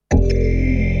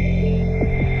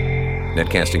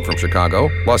Netcasting from Chicago,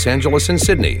 Los Angeles, and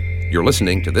Sydney. You're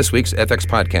listening to this week's FX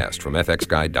Podcast from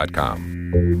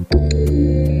fxguide.com.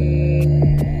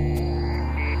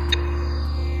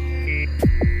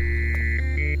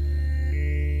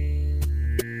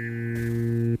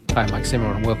 Hi, I'm Mike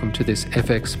Seymour, and welcome to this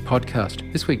FX podcast.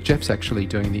 This week, Jeff's actually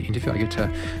doing the interview. I get to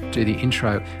do the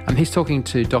intro. He's talking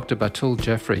to Dr. Batul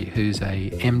Jeffrey, who's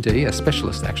a MD, a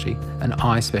specialist actually, an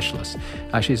eye specialist.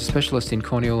 She's a specialist in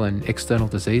corneal and external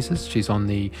diseases. She's on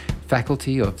the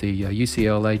faculty of the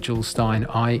UCLA Jules Stein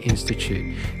Eye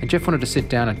Institute. And Jeff wanted to sit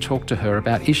down and talk to her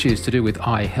about issues to do with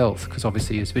eye health, because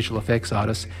obviously as visual effects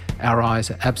artists, our eyes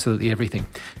are absolutely everything.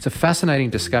 It's a fascinating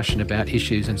discussion about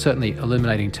issues, and certainly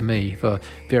illuminating to me for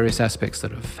various aspects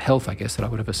that of health, I guess, that I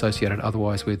would have associated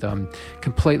otherwise with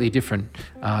completely different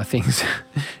things,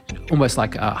 almost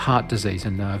like heart disease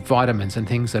and vitamins and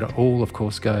things that are all, of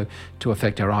course, go to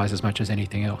affect our eyes as much as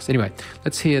anything else. Anyway,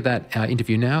 let's hear that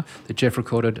interview now that Jeff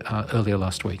recorded earlier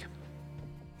last week.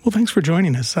 Well, thanks for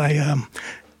joining us. I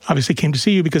obviously came to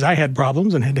see you because I had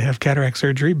problems and had to have cataract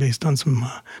surgery based on some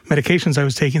medications I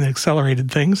was taking that accelerated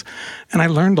things. And I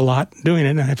learned a lot doing it,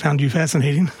 and I found you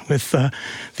fascinating with the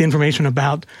information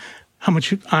about how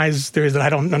much eyes there is that I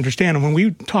don't understand. And when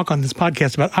we talk on this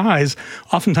podcast about eyes,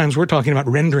 oftentimes we're talking about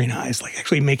rendering eyes, like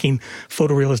actually making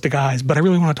photorealistic eyes. But I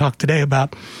really want to talk today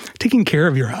about taking care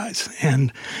of your eyes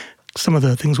and some of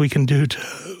the things we can do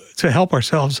to help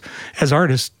ourselves as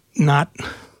artists not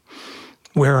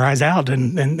wear our eyes out.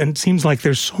 And it seems like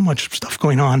there's so much stuff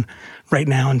going on right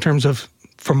now in terms of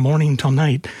from morning till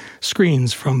night,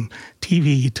 screens, from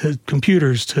TV to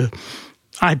computers to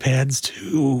iPads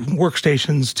to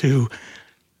workstations to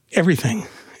everything.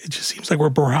 It just seems like we're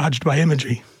barraged by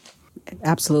imagery.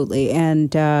 Absolutely.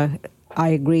 And I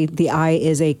agree. The eye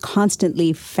is a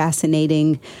constantly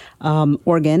fascinating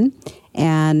organ.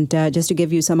 And just to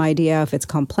give you some idea of its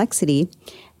complexity,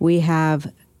 we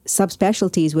have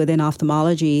subspecialties within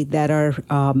ophthalmology that are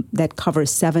that cover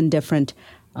 7 different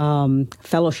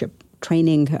fellowship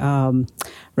training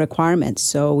requirements.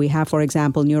 So we have, for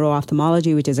example,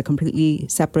 neuro-ophthalmology, which is a completely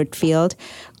separate field,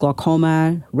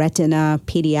 glaucoma, retina,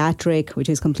 pediatric, which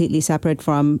is completely separate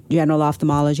from general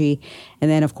ophthalmology,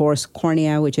 and then, of course,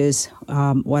 cornea, which is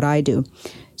what I do.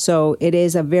 So it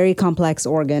is a very complex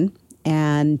organ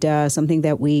and something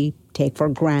that we take for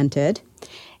granted.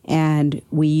 And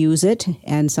we use it,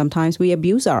 and sometimes we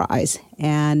abuse our eyes.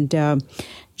 And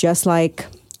just like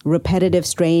repetitive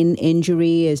strain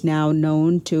injury is now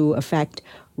known to affect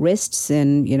wrists,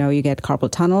 and, you get carpal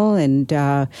tunnel, and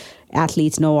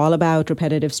athletes know all about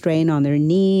repetitive strain on their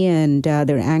knee and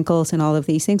their ankles and all of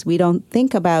these things. We don't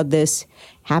think about this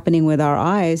happening with our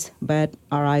eyes, but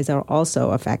our eyes are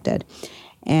also affected.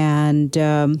 And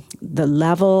the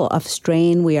level of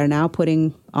strain we are now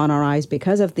putting on our eyes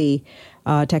because of the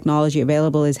technology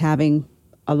available is having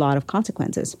a lot of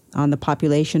consequences on the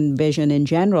population vision in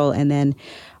general, and then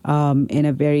in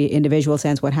a very individual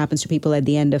sense, what happens to people at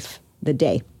the end of the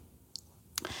day.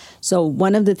 So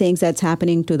one of the things that's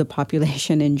happening to the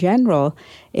population in general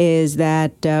is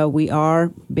that we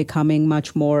are becoming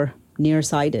much more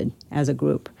nearsighted as a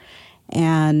group.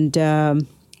 And,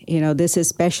 this is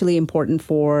especially important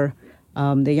for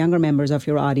the younger members of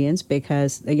your audience,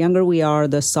 because the younger we are,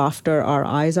 the softer our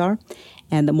eyes are,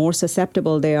 and the more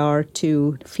susceptible they are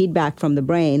to feedback from the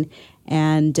brain.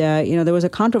 And, there was a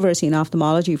controversy in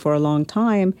ophthalmology for a long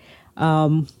time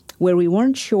where we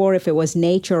weren't sure if it was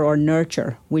nature or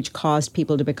nurture which caused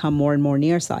people to become more and more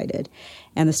nearsighted.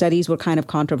 And the studies were kind of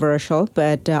controversial,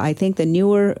 but I think the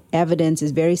newer evidence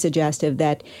is very suggestive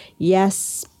that,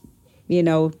 yes,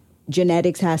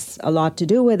 genetics has a lot to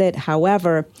do with it.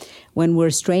 However, when we're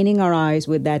straining our eyes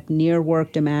with that near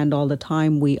work demand all the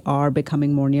time, we are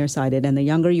becoming more nearsighted. And the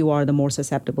younger you are, the more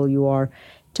susceptible you are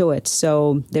to it.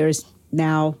 So there's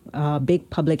now big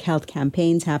public health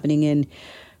campaigns happening in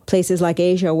places like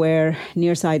Asia where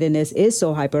nearsightedness is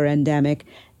so hyper-endemic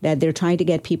that they're trying to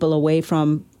get people away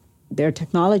from their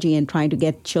technology and trying to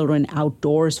get children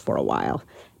outdoors for a while.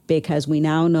 Because we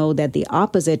now know that the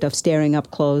opposite of staring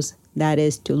up close, that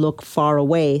is to look far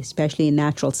away, especially in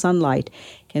natural sunlight,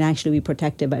 can actually be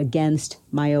protective against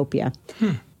myopia.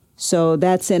 So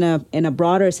that's in a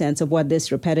broader sense of what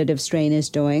this repetitive strain is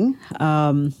doing.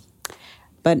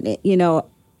 But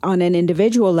on an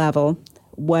individual level,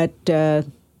 what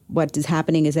is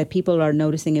happening is that people are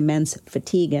noticing immense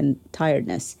fatigue and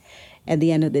tiredness at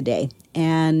the end of the day.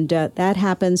 And that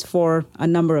happens for a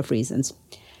number of reasons.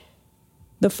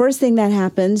 The first thing that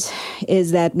happens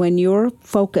is that when you're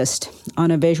focused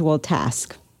on a visual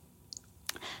task,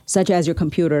 such as your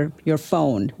computer, your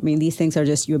phone. I mean, these things are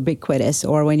just ubiquitous,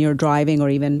 or when you're driving or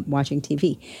even watching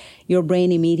TV. Your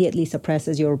brain immediately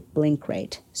suppresses your blink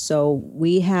rate. So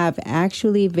we have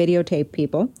actually videotaped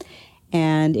people,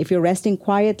 and if you're resting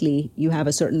quietly, you have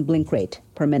a certain blink rate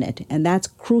per minute, and that's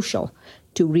crucial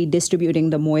to redistributing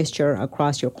the moisture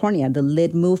across your cornea. The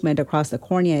lid movement across the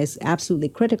cornea is absolutely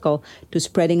critical to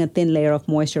spreading a thin layer of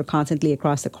moisture constantly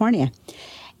across the cornea.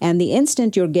 And the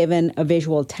instant you're given a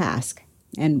visual task,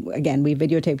 and again, we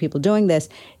videotape people doing this,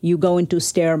 you go into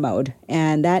stare mode.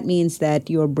 And that means that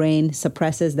your brain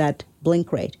suppresses that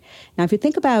blink rate. Now, if you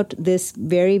think about this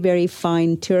very, very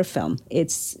fine tear film,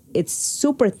 it's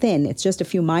super thin. It's just a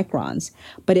few microns,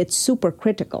 but it's super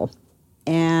critical.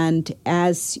 And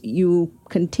as you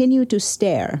continue to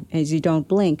stare, as you don't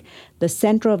blink, the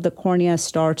center of the cornea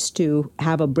starts to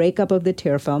have a breakup of the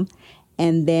tear film,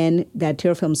 and then that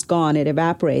tear film's gone, it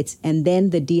evaporates, and then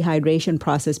the dehydration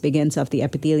process begins of the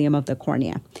epithelium of the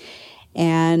cornea.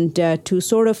 And to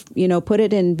sort of, put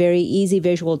it in very easy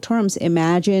visual terms,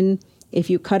 imagine if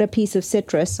you cut a piece of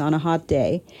citrus on a hot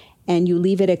day and you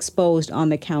leave it exposed on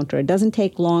the counter. It doesn't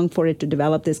take long for it to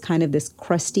develop this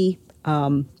crusty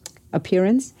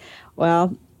appearance.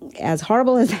 Well, as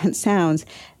horrible as that sounds,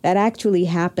 that actually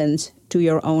happens to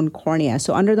your own cornea.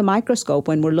 So under the microscope,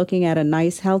 when we're looking at a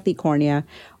nice, healthy cornea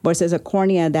versus a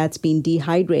cornea that's been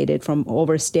dehydrated from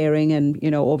over-staring and,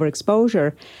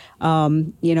 overexposure,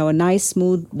 a nice,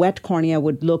 smooth, wet cornea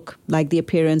would look like the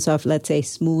appearance of, let's say,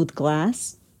 smooth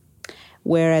glass,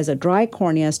 whereas a dry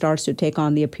cornea starts to take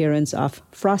on the appearance of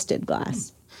frosted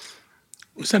glass.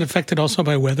 Was that affected also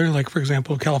by weather? Like, for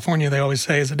example, California, they always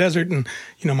say is a desert. And,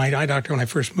 my eye doctor, when I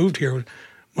first moved here,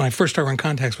 when I first started wearing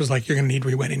contacts, was like, you're going to need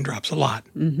rewetting drops a lot.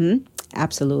 Mm-hmm.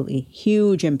 Absolutely.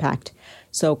 Huge impact.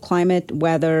 So climate,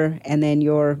 weather, and then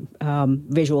your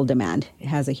visual demand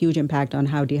has a huge impact on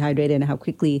how dehydrated and how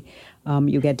quickly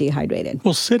you get dehydrated.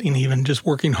 Well, sitting even, just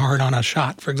working hard on a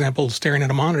shot, for example, staring at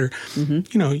a monitor,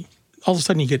 all of a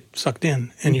sudden you get sucked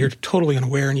in and you're totally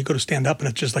unaware, and you go to stand up and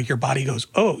it's just like your body goes,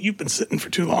 oh, you've been sitting for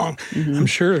too long. I'm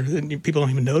sure that people don't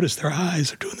even notice their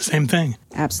eyes are doing the same thing.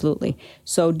 Absolutely.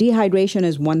 So dehydration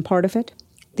is one part of it.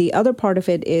 The other part of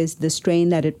it is the strain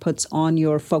that it puts on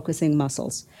your focusing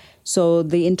muscles. So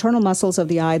the internal muscles of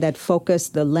the eye that focus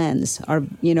the lens are,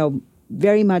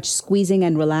 very much squeezing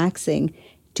and relaxing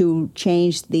to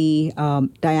change the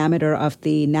diameter of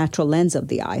the natural lens of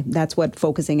the eye. That's what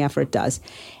focusing effort does.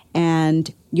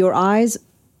 And your eyes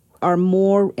are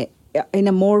in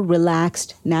a more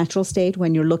relaxed natural state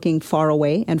when you're looking far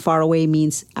away, and far away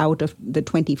means out of the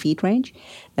 20 feet range.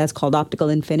 That's called optical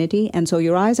infinity. And so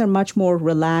your eyes are much more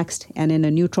relaxed and in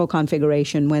a neutral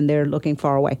configuration when they're looking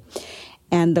far away.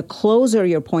 And the closer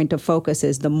your point of focus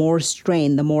is, the more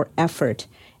strain, the more effort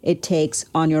it takes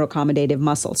on your accommodative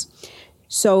muscles.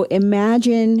 So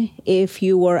imagine if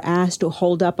you were asked to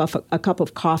hold up a cup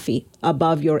of coffee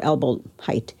above your elbow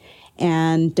height,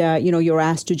 and you're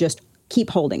asked to just keep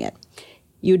holding it.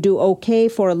 You do okay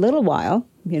for a little while,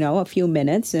 a few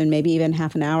minutes and maybe even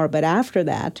half an hour, but after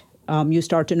that, you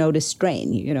start to notice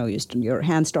strain. Your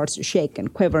hand starts to shake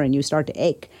and quiver, and you start to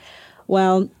ache.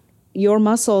 Well, your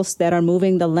muscles that are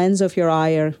moving the lens of your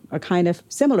eye are kind of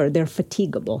similar. They're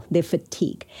fatigable. They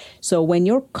fatigue. So when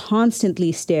you're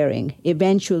constantly staring,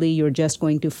 eventually you're just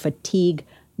going to fatigue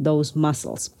those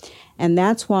muscles. And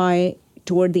that's why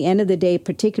toward the end of the day,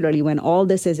 particularly when all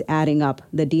this is adding up,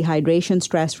 the dehydration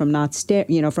stress from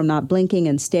not blinking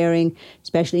and staring,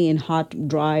 especially in hot,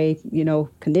 dry,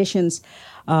 conditions.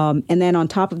 And then on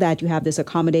top of that, you have this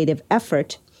accommodative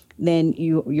effort, then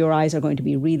your eyes are going to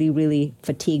be really, really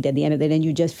fatigued at the end of the day, and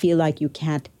you just feel like you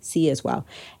can't see as well.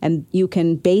 And you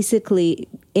can basically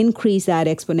increase that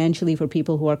exponentially for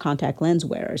people who are contact lens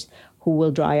wearers, who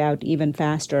will dry out even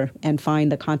faster and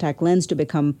find the contact lens to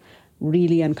become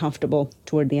really uncomfortable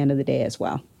toward the end of the day as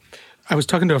well. I was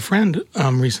talking to a friend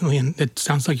recently, and it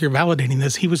sounds like you're validating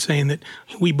this. He was saying that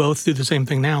we both do the same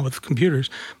thing now with computers,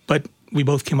 but we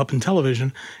both came up in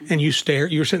television, and you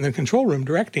were sitting in the control room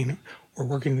directing or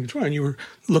working in the control, and you were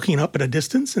looking up at a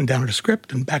distance and down at a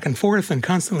script and back and forth and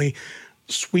constantly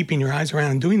sweeping your eyes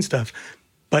around and doing stuff.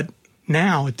 But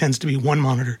now it tends to be one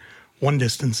monitor, one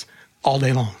distance, all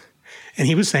day long. And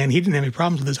he was saying he didn't have any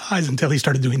problems with his eyes until he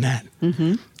started doing that.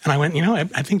 Mm-hmm. And I went,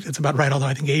 I think that's about right, although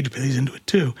I think age plays into it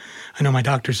too. I know my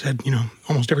doctor said,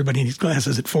 almost everybody needs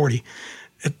glasses at 40,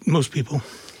 most people.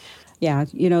 Yeah,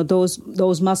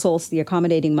 those muscles, the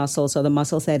accommodating muscles, or the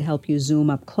muscles that help you zoom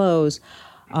up close,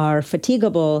 are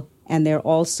fatigable, And they're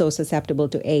also susceptible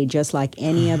to age, just like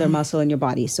any other muscle in your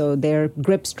body. So their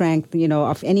grip strength,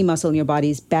 of any muscle in your body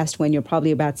is best when you're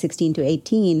probably about 16 to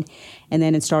 18, and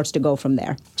then it starts to go from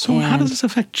there. So how does this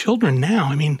affect children now?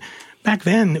 I mean, back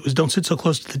then it was don't sit so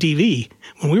close to the TV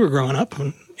when we were growing up,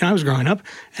 when I was growing up.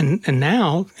 And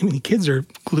now, I mean, kids are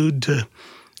glued to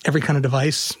every kind of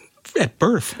device at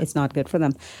birth. It's not good for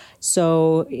them.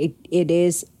 So it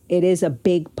is a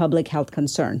big public health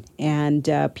concern, and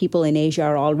people in Asia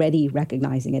are already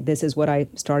recognizing it. This is what I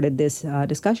started this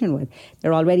discussion with.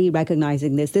 They're already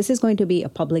recognizing this. This is going to be a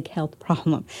public health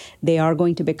problem. They are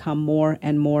going to become more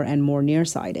and more and more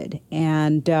nearsighted.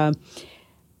 And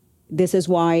this is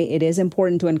why it is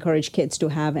important to encourage kids to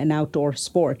have an outdoor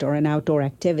sport or an outdoor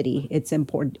activity. It's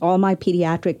important. All my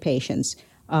pediatric patients,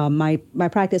 my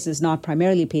practice is not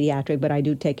primarily pediatric, but I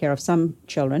do take care of some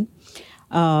children.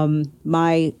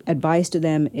 My advice to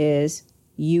them is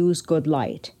use good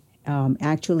light.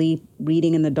 Actually,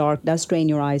 reading in the dark does strain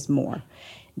your eyes more.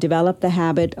 Develop the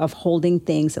habit of holding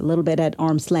things a little bit at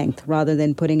arm's length rather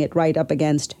than putting it right up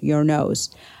against your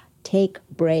nose. Take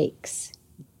breaks.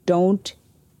 Don't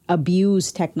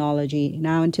abuse technology.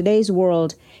 Now, in today's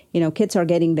world, kids are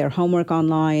getting their homework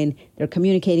online. They're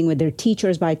communicating with their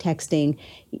teachers by texting.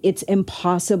 It's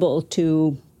impossible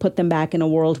to put them back in a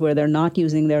world where they're not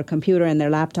using their computer and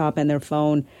their laptop and their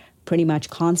phone pretty much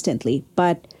constantly.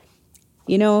 But,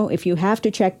 if you have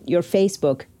to check your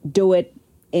Facebook, do it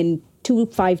in 2,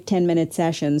 5, 10-minute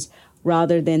sessions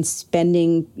rather than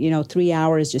spending, 3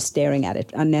 hours just staring at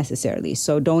it unnecessarily.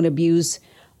 So don't abuse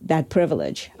that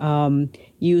privilege.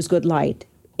 Use good light.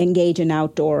 Engage in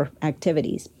outdoor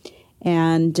activities.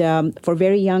 And for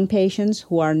very young patients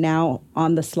who are now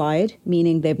on the slide,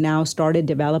 meaning they've now started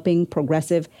developing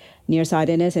progressive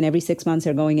nearsightedness, and every 6 months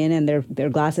they're going in and their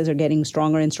glasses are getting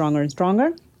stronger and stronger and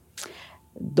stronger,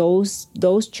 those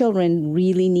children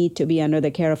really need to be under the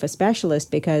care of a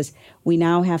specialist, because we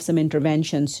now have some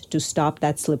interventions to stop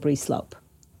that slippery slope.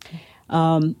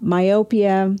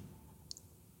 Myopia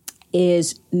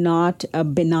is not a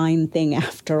benign thing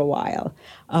after a while.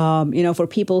 For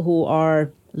people who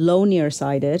are low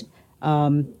nearsighted,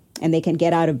 and they can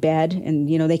get out of bed, and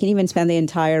they can even spend the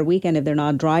entire weekend if they're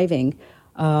not driving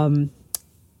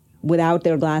without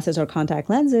their glasses or contact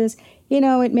lenses.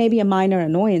 It may be a minor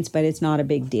annoyance, but it's not a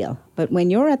big deal. But when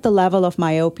you're at the level of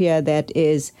myopia that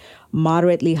is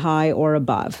moderately high or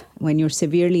above, when you're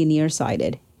severely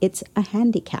nearsighted, it's a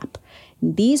handicap.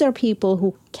 These are people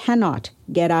who cannot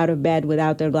get out of bed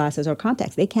without their glasses or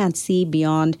contacts. They can't see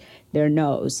beyond their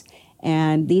nose.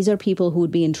 And these are people who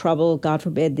would be in trouble, God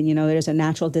forbid, there's a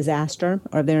natural disaster,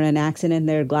 or if they're in an accident,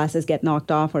 their glasses get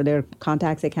knocked off, or their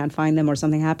contacts, they can't find them, or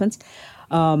something happens.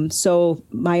 So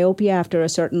myopia after a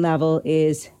certain level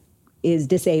is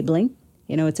disabling.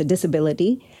 It's a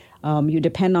disability. You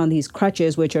depend on these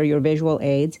crutches, which are your visual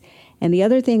aids. And the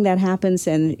other thing that happens,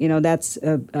 and that's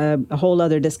a whole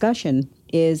other discussion,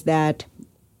 is that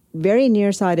very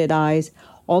nearsighted eyes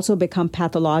also become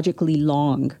pathologically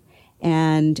long.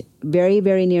 And very,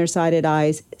 very nearsighted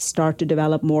eyes start to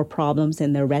develop more problems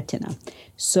in their retina.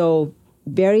 So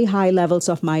very high levels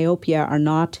of myopia are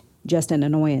not just an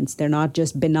annoyance. They're not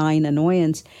just benign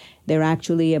annoyance. They're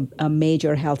actually a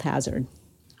major health hazard.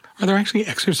 Are there actually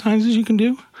exercises you can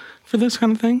do for this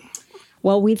kind of thing?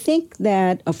 Well, we think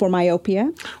that for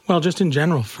myopia... Well, just in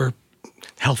general, for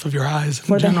health of your eyes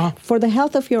in general. For the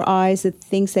health of your eyes, the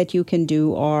things that you can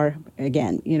do are,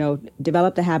 again,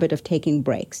 develop the habit of taking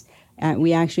breaks.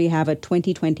 We actually have a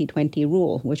 20-20-20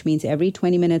 rule, which means every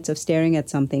 20 minutes of staring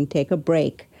at something, take a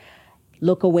break,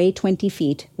 look away 20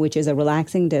 feet, which is a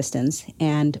relaxing distance,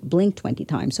 and blink 20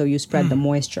 times so you spread the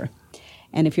moisture.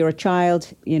 And if you're a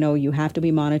child, you have to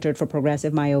be monitored for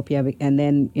progressive myopia. And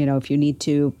then, if you need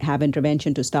to have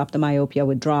intervention to stop the myopia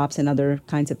with drops and other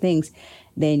kinds of things,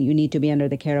 then you need to be under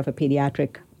the care of a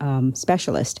pediatric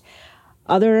specialist.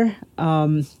 Other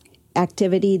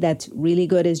activity that's really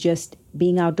good is just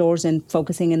being outdoors and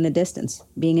focusing in the distance,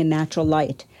 being in natural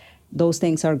light. Those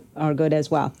things are good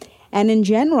as well. And in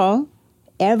general,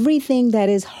 everything that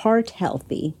is heart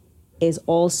healthy is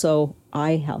also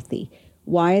eye healthy.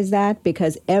 Why is that?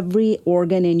 Because every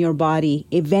organ in your body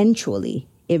eventually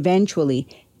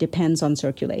depends on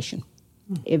circulation.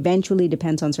 Eventually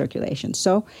depends on circulation.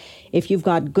 So if you've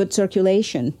got good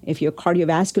circulation, if your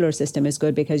cardiovascular system is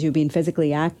good because you've been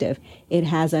physically active, it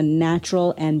has a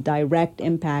natural and direct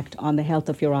impact on the health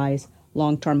of your eyes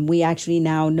long term. We actually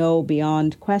now know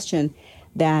beyond question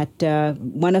that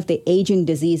one of the aging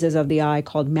diseases of the eye,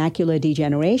 called macular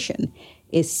degeneration,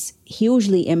 is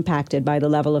hugely impacted by the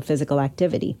level of physical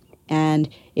activity. And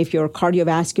if your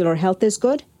cardiovascular health is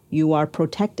good, you are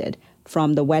protected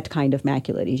from the wet kind of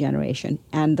macular degeneration.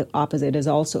 And the opposite is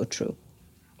also true.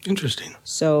 Interesting.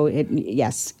 So,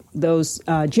 yes, those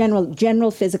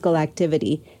general physical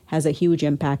activity has a huge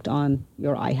impact on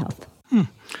your eye health.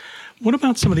 What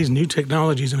about some of these new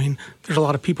technologies? I mean, there's a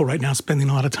lot of people right now spending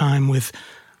a lot of time with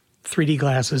 3D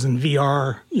glasses and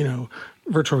VR,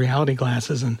 virtual reality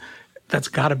glasses, and that's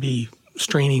got to be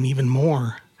straining even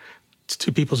more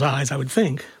to people's eyes, I would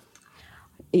think.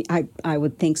 I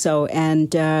would think so.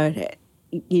 And,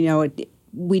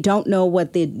 we don't know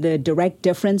what the direct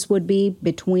difference would be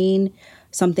between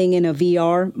something in a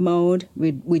VR mode.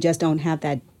 We just don't have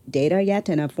that data yet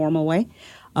in a formal way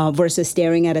versus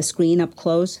staring at a screen up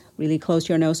close, really close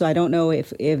to your nose. So I don't know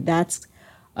if that's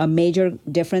a major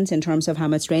difference in terms of how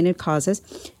much strain it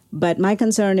causes. But my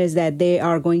concern is that they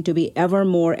are going to be ever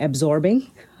more absorbing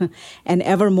and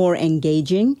ever more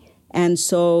engaging. And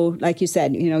so, like you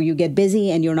said, you get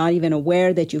busy and you're not even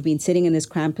aware that you've been sitting in this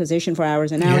cramped position for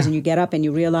hours and hours, and you get up and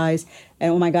you realize,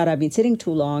 oh my God, I've been sitting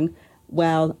too long.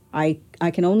 Well, I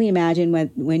can only imagine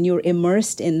when you're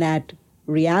immersed in that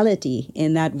reality,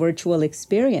 in that virtual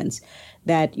experience,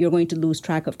 that you're going to lose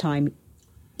track of time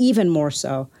even more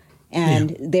so.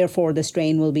 And therefore, the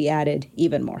strain will be added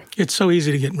even more. It's so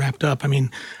easy to get wrapped up. I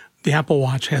mean, the Apple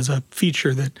Watch has a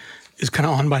feature that is kind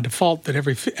of on by default that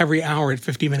every hour at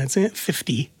 50 minutes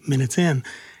in,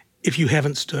 if you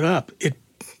haven't stood up, it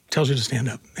tells you to stand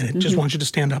up. And it just wants you to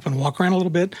stand up and walk around a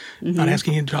little bit, not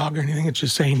asking you to jog or anything. It's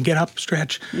just saying, get up,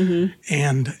 stretch.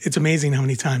 And it's amazing how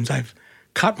many times I've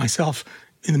caught myself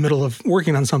in the middle of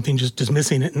working on something, just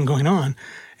dismissing it and going on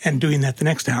and doing that the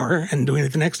next hour and doing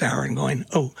it the next hour and going,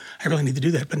 oh, I really need to do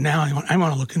that. But now I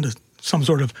want to look into some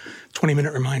sort of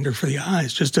 20-minute reminder for the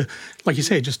eyes, just to, like you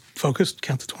say, just focus,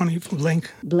 count to 20,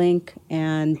 blink.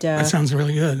 And that sounds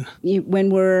really good. When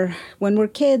we're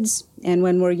kids and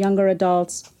when we're younger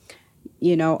adults,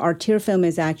 our tear film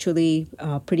is actually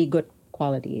pretty good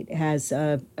quality. It has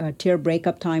a tear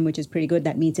breakup time, which is pretty good.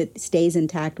 That means it stays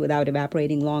intact without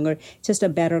evaporating longer. It's just a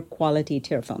better quality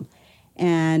tear film.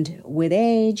 And with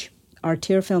age, our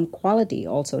tear film quality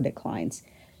also declines.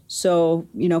 So,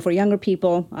 for younger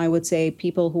people, I would say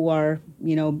people who are,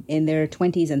 in their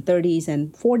 20s and 30s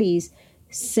and 40s,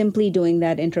 simply doing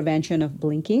that intervention of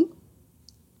blinking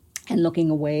and looking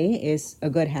away is a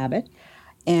good habit.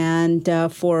 And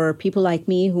for people like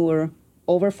me who are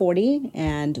over 40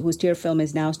 and whose tear film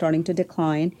is now starting to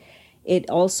decline, it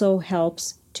also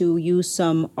helps to use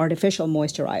some artificial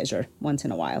moisturizer once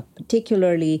in a while,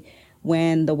 particularly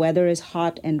when the weather is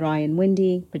hot and dry and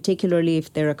windy, particularly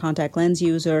if they're a contact lens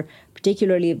user,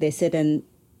 particularly if they sit and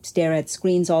stare at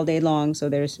screens all day long, so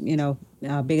there's,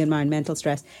 big environmental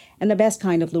stress. And the best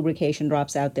kind of lubrication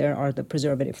drops out there are the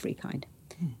preservative-free kind.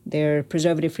 They're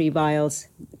preservative-free vials,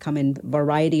 come in a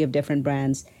variety of different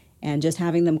brands, and just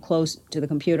having them close to the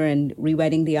computer and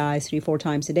re-wetting the eyes 3-4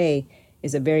 times a day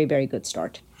is a very, very good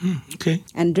start. Okay.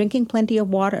 And drinking plenty of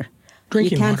water. You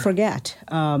can't forget.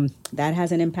 That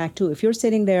has an impact too. If you're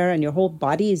sitting there and your whole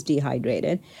body is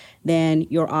dehydrated, then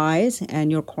your eyes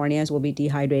and your corneas will be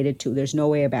dehydrated too. There's no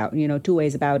way about, two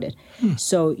ways about it.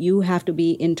 So you have to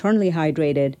be internally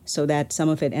hydrated so that some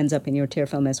of it ends up in your tear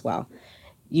film as well.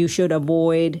 You should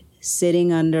avoid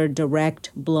sitting under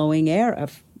direct blowing air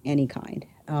of any kind.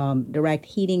 Direct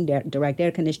heating, direct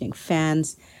air conditioning,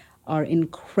 fans are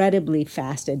incredibly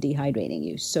fast at dehydrating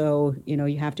you. So,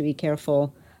 you have to be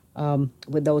careful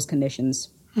with those conditions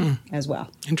as well.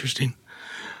 Interesting.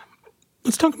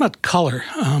 Let's talk about color.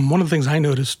 One of the things I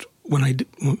noticed when I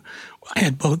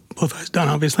had both eyes done,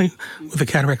 obviously, with the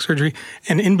cataract surgery,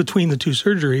 and in between the two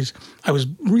surgeries, I was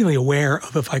really aware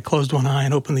of, if I closed one eye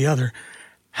and opened the other,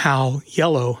 how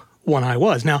yellow one eye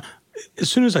was. Now, as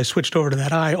soon as I switched over to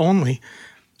that eye only,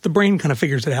 the brain kind of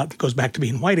figures it out and goes back to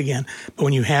being white again. But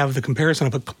when you have the comparison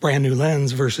of a brand new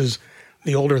lens versus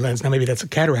the older lens, now maybe that's a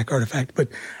cataract artifact, but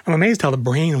I'm amazed how the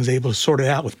brain was able to sort it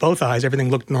out with both eyes.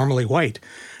 Everything looked normally white.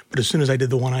 But as soon as I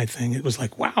did the one eye thing, it was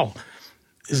like, wow.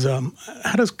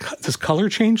 How does color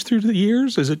change through the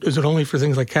years? Is it only for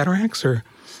things like cataracts or?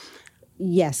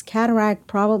 Yes, cataract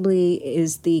probably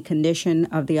is the condition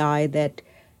of the eye that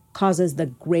causes the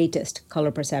greatest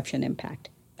color perception impact.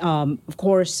 Of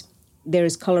course,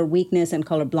 there's color weakness and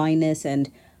color blindness,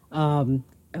 and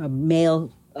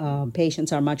male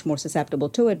patients are much more susceptible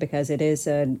to it because it is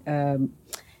an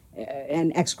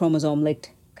X chromosome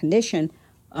linked condition.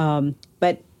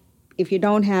 But if you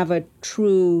don't have a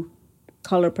true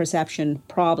color perception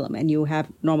problem and you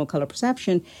have normal color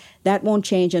perception, that won't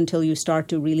change until you start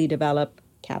to really develop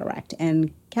cataract.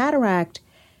 And cataract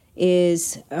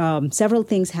is several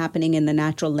things happening in the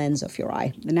natural lens of your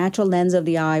eye. The natural lens of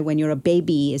the eye when you're a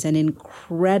baby is an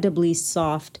incredibly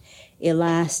soft,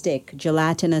 elastic,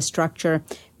 gelatinous structure,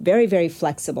 very, very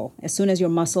flexible. As soon as your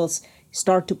muscles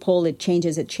start to pull, it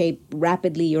changes its shape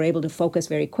rapidly. You're able to focus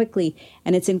very quickly,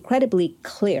 and it's incredibly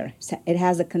clear. It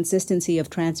has a consistency of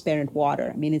transparent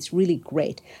water. I mean, it's really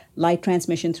great. Light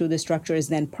transmission through the structure is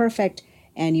then perfect,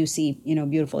 and you see,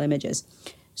 beautiful images.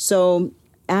 So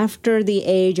after the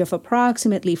age of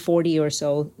approximately 40 or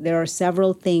so, there are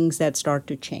several things that start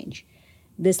to change.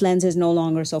 This lens is no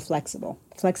longer so flexible.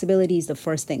 Flexibility is the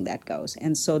first thing that goes.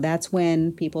 And so that's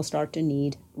when people start to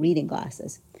need reading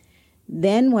glasses.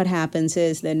 Then what happens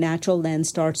is the natural lens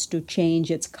starts to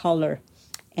change its color.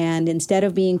 And instead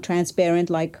of being transparent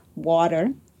like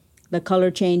water, the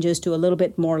color changes to a little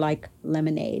bit more like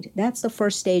lemonade. That's the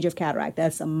first stage of cataract.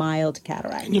 That's a mild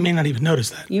cataract. And you may not even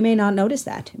notice that. You may not notice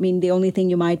that. I mean, the only thing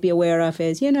you might be aware of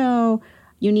is, you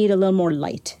need a little more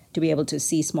light to be able to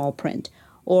see small print.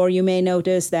 Or you may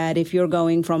notice that if you're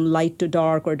going from light to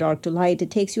dark or dark to light,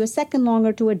 it takes you a second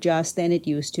longer to adjust than it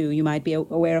used to. You might be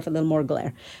aware of a little more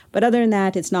glare. But other than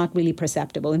that, it's not really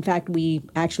perceptible. In fact, we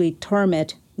actually term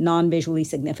it non-visually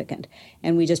significant.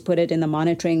 And we just put it in the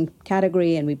monitoring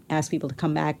category, and we ask people to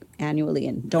come back annually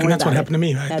and don't worry about it. And that's what happened to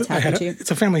me. That's happened to you?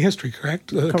 It's a family history, correct?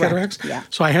 Correct, Cataracts? yeah.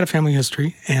 So I had a family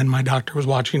history, and my doctor was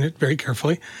watching it very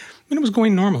carefully. And it was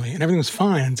going normally, and everything was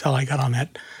fine until I got on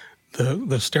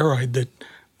the steroid that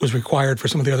was required for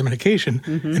some of the other medication,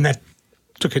 and that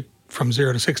took it from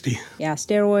 0 to 60. Yeah,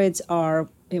 steroids are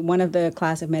one of the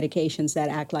class of medications that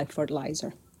act like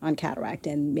fertilizer on cataract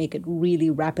and make it really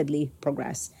rapidly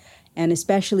progress. And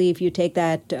especially if you take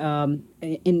that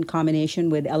in combination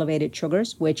with elevated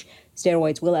sugars, which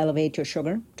steroids will elevate your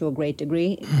sugar to a great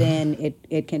degree, then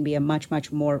it can be a much,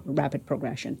 much more rapid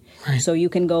progression. Right. So you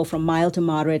can go from mild to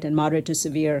moderate and moderate to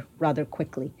severe rather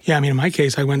quickly. Yeah, I mean, in my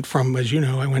case, I went from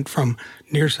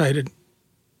nearsighted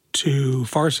to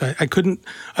farsighted.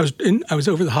 I was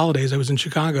over the holidays, I was in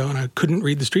Chicago, and I couldn't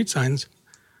read the street signs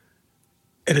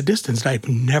at a distance. I've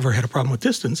never had a problem with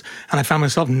distance, and I found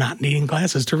myself not needing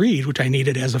glasses to read, which I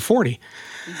needed as a 40.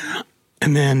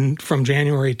 And then from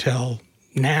January till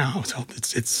now, so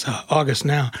it's August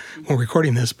now when we're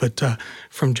recording this, but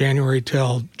from January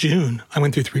till June, I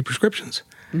went through 3 prescriptions,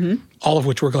 all of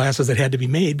which were glasses that had to be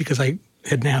made because I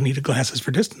had now needed glasses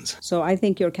for distance. So I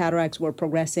think your cataracts were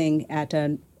progressing at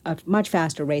a much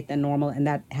faster rate than normal, and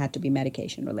that had to be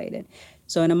medication related.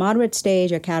 So in a moderate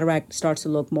stage, a cataract starts to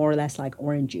look more or less like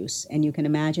orange juice. And you can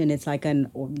imagine it's like a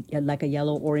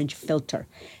yellow-orange filter.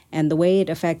 And the way it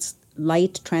affects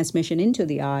light transmission into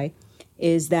the eye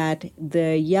is that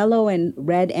the yellow and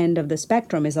red end of the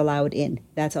spectrum is allowed in.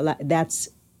 That's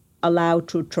allowed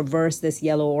to traverse this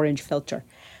yellow-orange filter.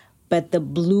 But the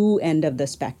blue end of the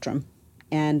spectrum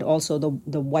and also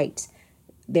the whites,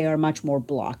 they are much more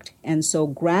blocked. And so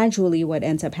gradually what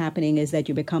ends up happening is that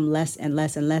you become less and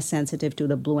less and less sensitive to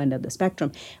the blue end of the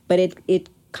spectrum. But it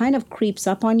kind of creeps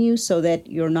up on you so that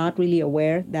you're not really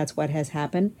aware that's what has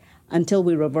happened until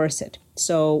we reverse it.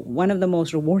 So one of the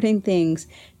most rewarding things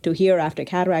to hear after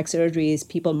cataract surgery is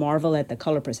people marvel at the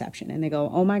color perception. And they go,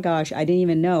 oh my gosh, I didn't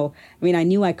even know. I mean, I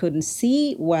knew I couldn't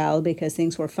see well because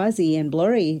things were fuzzy and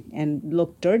blurry and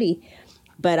looked dirty.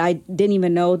 But I didn't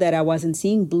even know that I wasn't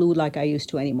seeing blue like I used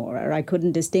to anymore, or I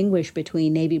couldn't distinguish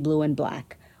between navy blue and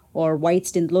black, or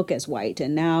whites didn't look as white.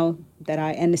 And now that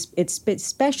it's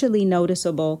especially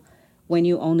noticeable when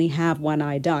you only have one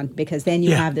eye done, because then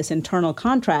you have this internal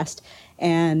contrast,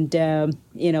 and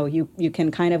you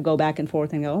can kind of go back and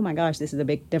forth and go, oh my gosh, this is a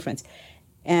big difference.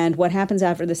 And what happens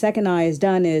after the second eye is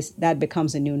done is that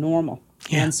becomes a new normal.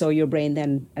 Yeah. And so your brain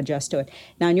then adjusts to it.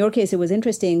 Now, in your case, it was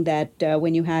interesting that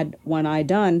when you had one eye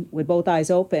done, with both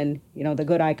eyes open, the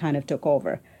good eye kind of took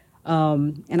over.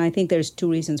 And I think there's 2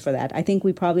 reasons for that. I think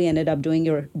we probably ended up doing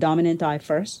your dominant eye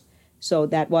first. So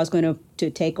that was going to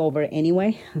take over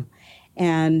anyway.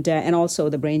 And also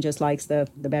the brain just likes the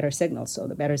better signal. So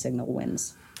the better signal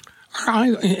wins. Our eye,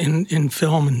 in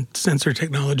film and sensor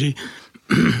technology,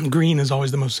 green is always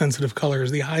the most sensitive color.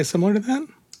 Is the eye similar to that?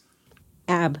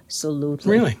 Absolutely.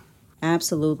 Really?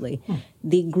 Absolutely.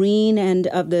 The green end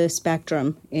of the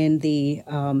spectrum in the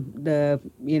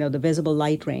visible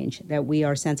light range that we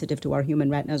are sensitive to, our human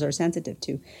retinas are sensitive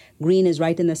to. Green is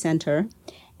right in the center,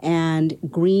 and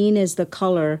green is the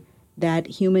color that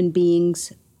human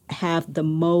beings have the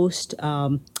most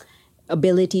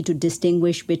ability to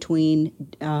distinguish between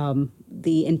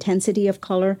the intensity of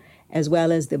color as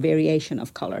well as the variation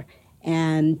of color.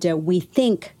 And we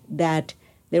think that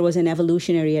there was an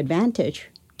evolutionary advantage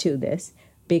to this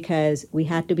because we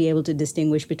had to be able to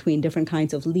distinguish between different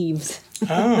kinds of leaves.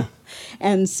 Oh.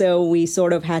 And so we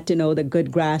sort of had to know the good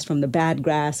grass from the bad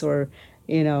grass, or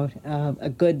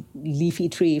a good leafy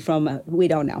tree from, we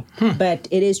don't know. But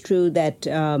it is true that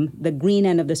the green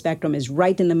end of the spectrum is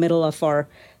right in the middle of our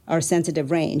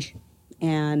sensitive range.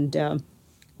 And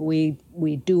we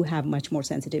do have much more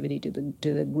sensitivity to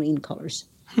the green colors.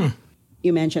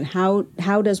 You mentioned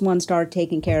how does one start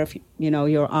taking care of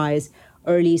your eyes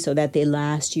early so that they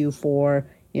last you for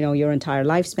your entire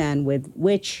lifespan, with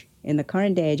which in the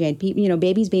current day and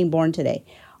babies being born today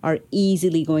are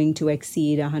easily going to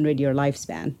exceed 100-year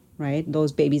lifespan, right?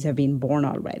 Those babies have been born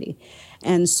already.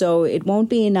 And so it won't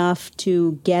be enough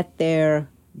to get there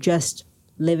just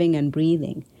living and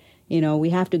breathing. We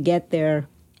have to get there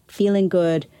feeling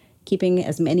good, keeping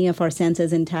as many of our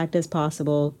senses intact as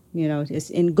possible, is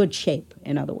in good shape,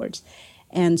 in other words.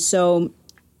 And so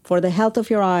for the health of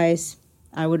your eyes,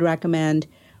 I would recommend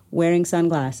wearing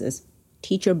sunglasses.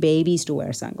 Teach your babies to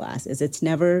wear sunglasses. It's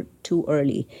never too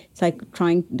early. It's like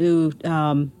trying to,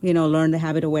 learn the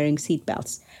habit of wearing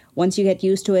seatbelts. Once you get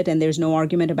used to it and there's no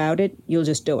argument about it, you'll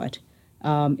just do it.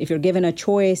 If you're given a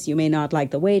choice, you may not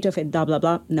like the weight of it, blah, blah,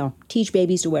 blah. No, teach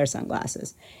babies to wear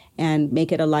sunglasses and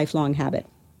make it a lifelong habit.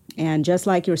 And just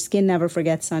like your skin never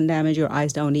forgets sun damage, your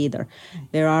eyes don't either.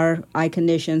 There are eye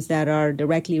conditions that are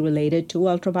directly related to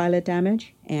ultraviolet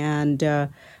damage. And,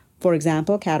 for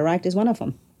example, cataract is one of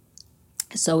them.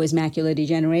 So is macular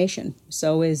degeneration.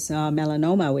 So is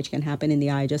melanoma, which can happen in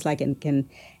the eye, just like it can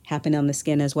happen on the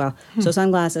skin as well. So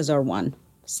sunglasses are one.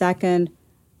 Second,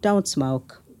 don't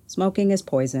smoke. Smoking is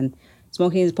poison.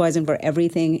 Smoking is poison for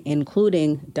everything,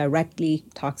 including directly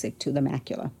toxic to the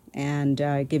macula. And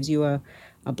it gives you a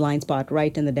blind spot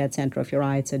right in the dead center of your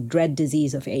eye. It's a dread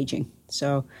disease of aging.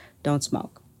 So don't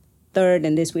smoke. Third,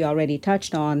 and this we already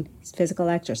touched on, is physical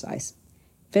exercise.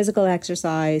 Physical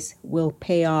exercise will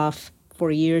pay off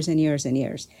for years and years and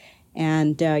years.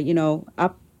 And,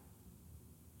 up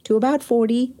to about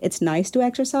 40, it's nice to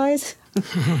exercise.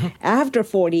 After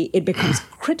 40, it becomes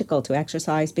critical to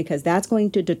exercise because that's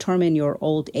going to determine your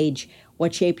old age,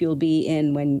 what shape you'll be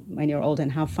in when you're old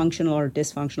and how functional or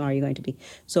dysfunctional are you going to be.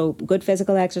 So good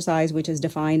physical exercise, which is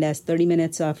defined as 30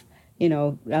 minutes of,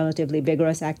 relatively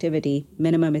vigorous activity,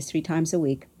 minimum is 3 times a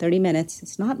week. 30 minutes,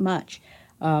 it's not much.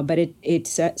 But it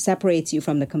separates you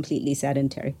from the completely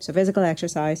sedentary. So physical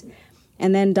exercise.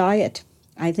 And then diet.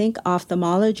 I think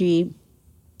ophthalmology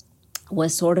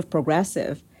was sort of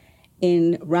progressive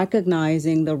in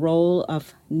recognizing the role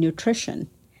of nutrition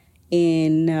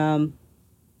in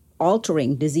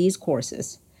altering disease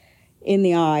courses in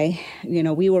the eye.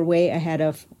 We were way ahead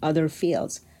of other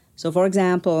fields. So, for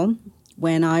example,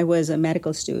 when I was a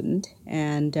medical student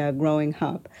and growing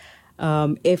up,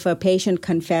 if a patient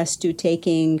confessed to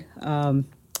taking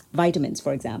vitamins,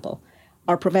 for example,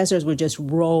 our professors would just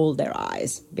roll their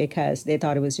eyes because they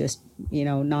thought it was just,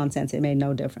 nonsense. It made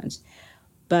no difference.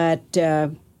 But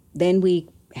then we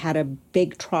had a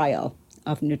big trial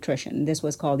of nutrition. This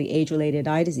was called the Age-Related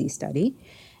Eye Disease Study.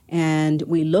 And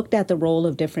we looked at the role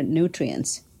of different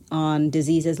nutrients on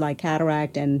diseases like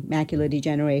cataract and macular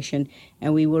degeneration.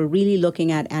 And we were really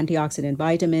looking at antioxidant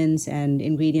vitamins and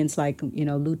ingredients like,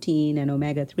 lutein and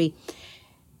omega-3.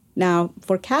 Now,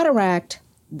 for cataract,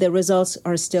 the results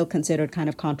are still considered kind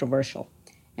of controversial.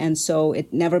 And so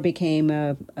it never became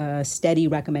a steady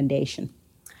recommendation.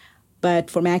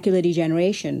 But for macular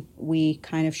degeneration, we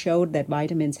kind of showed that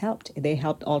vitamins helped. They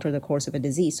helped alter the course of a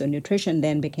disease. So nutrition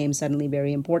then became suddenly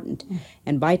very important.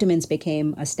 And vitamins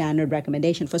became a standard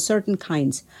recommendation for certain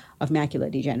kinds of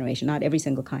macular degeneration. Not every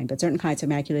single kind, but certain kinds of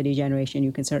macular degeneration,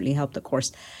 you can certainly help the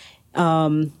course.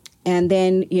 And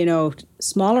then,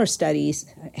 smaller studies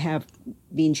have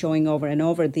been showing over and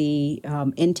over the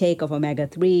intake of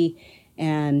omega-3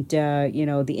 and,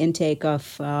 the intake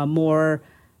of more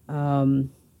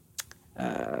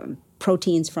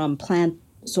proteins from plant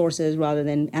sources rather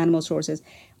than animal sources.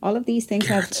 All of these things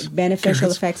have beneficial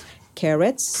effects.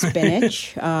 Carrots,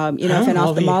 spinach. If an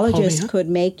ophthalmologist could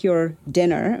make your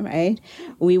dinner, right,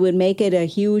 we would make it a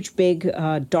huge, big,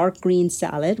 dark green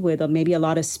salad with maybe a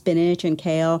lot of spinach and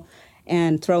kale,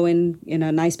 and throw in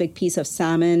a nice big piece of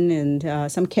salmon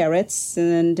and some carrots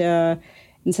and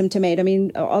some tomato. I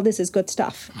mean, all this is good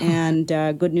stuff and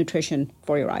good nutrition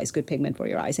for your eyes, good pigment for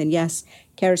your eyes. And yes,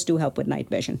 carrots do help with night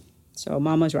vision. So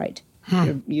Mom was right.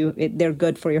 They're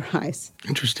good for your eyes.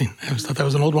 Interesting. I always thought that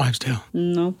was an old wives' tale.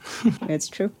 No, it's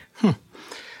true.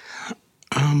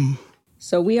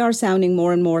 So we are sounding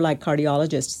more and more like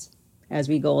cardiologists as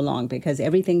we go along, because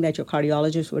everything that your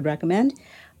cardiologist would recommend,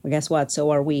 well, guess what? So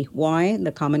are we. Why?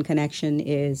 The common connection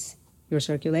is your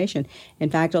circulation. In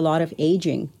fact, a lot of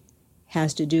aging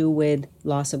has to do with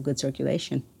loss of good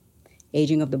circulation.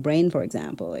 aging of the brain, for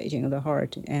example, aging of the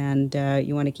heart. And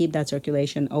you want to keep that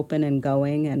circulation open and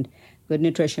going, and good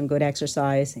nutrition, good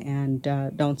exercise, and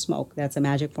don't smoke. That's a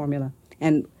magic formula.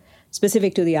 And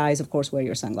specific to the eyes, of course, wear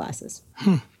your sunglasses.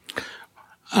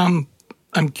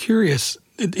 I'm curious.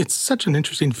 It's such an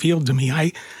interesting field to me.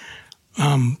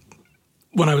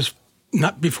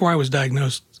 Before I was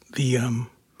diagnosed,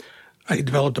 I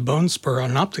developed a bone spur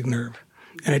on an optic nerve,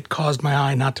 and it caused my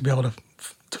eye not to be able to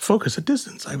focus at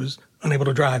distance. I was unable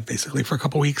to drive basically for a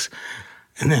couple weeks,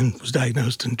 and then was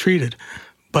diagnosed and treated.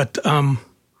 But I'm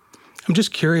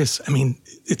just curious. I mean,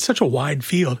 it's such a wide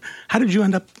field. How did you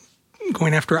end up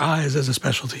going after eyes as a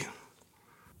specialty?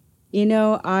 You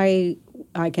know, I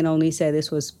can only say this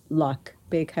was luck,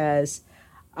 because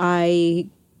I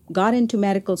got into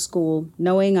medical school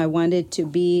knowing I wanted to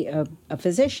be a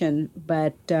physician,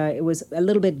 but it was a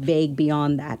little bit vague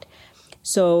beyond that.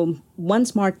 So one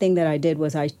smart thing that I did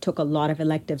was I took a lot of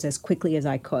electives as quickly as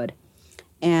I could.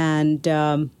 And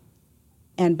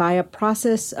by a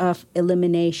process of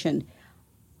elimination,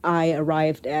 I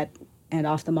arrived at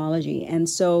ophthalmology. And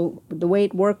so the way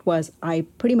it worked was I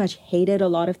pretty much hated a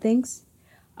lot of things.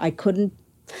 I couldn't,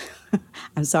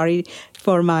 I'm sorry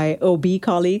for my OB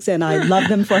colleagues, and I love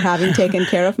them for having taken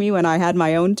care of me when I had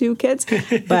my own 2 kids,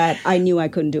 but I knew I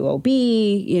couldn't do OB.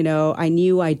 You know, I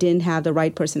knew I didn't have the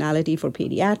right personality for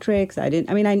pediatrics.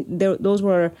 Those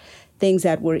were things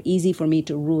that were easy for me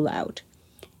to rule out.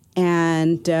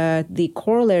 And the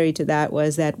corollary to that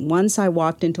was that once I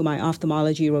walked into my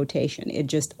ophthalmology rotation,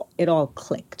 it all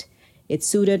clicked. It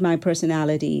suited my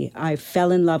personality. I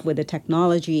fell in love with the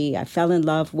technology. I fell in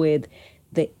love with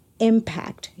the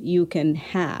impact you can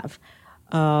have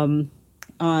on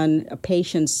a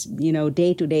patient's,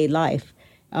 day-to-day life.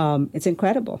 It's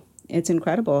incredible. It's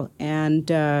incredible. And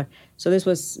so this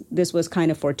was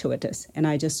kind of fortuitous, and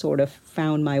I just sort of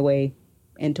found my way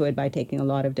into it by taking a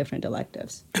lot of different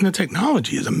electives. And the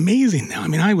technology is amazing now. I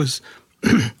mean,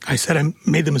 I said I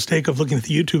made the mistake of looking at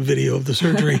the YouTube video of the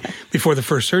surgery before the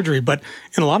first surgery, but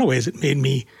in a lot of ways it made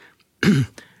me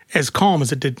as calm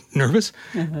as it did nervous,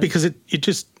 because it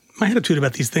just, my attitude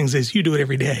about these things is you do it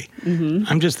every day. Mm-hmm.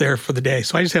 I'm just there for the day.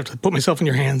 So I just have to put myself in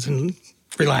your hands and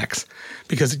relax,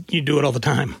 because you do it all the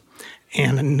time.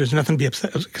 And there's nothing to be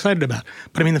excited about.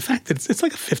 But I mean, the fact that it's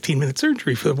like a 15-minute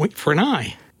surgery for an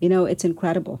eye. You know, it's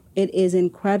incredible. It is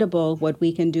incredible what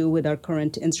we can do with our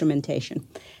current instrumentation.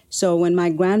 So when my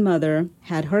grandmother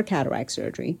had her cataract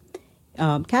surgery,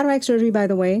 cataract surgery, by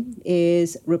the way,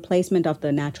 is replacement of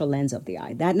the natural lens of the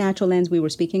eye. That natural lens we were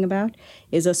speaking about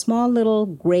is a small little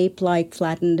grape-like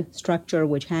flattened structure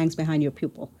which hangs behind your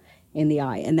pupil in the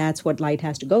eye. And that's what light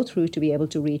has to go through to be able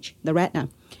to reach the retina.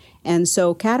 And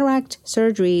so cataract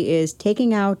surgery is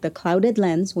taking out the clouded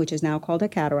lens, which is now called a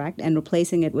cataract, and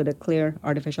replacing it with a clear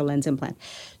artificial lens implant.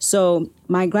 So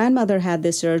my grandmother had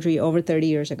this surgery over 30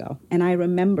 years ago, and I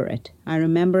remember it. I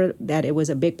remember that it was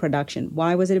a big production.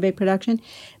 Why was it a big production?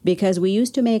 Because we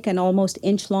used to make an almost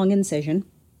inch-long incision.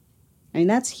 I mean,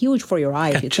 that's huge for your eye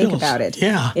if you think about it.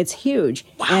 Yeah. It's huge.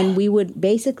 Wow. And we would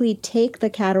basically take the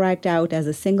cataract out as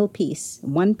a single piece,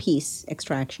 one piece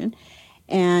extraction,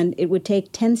 and it would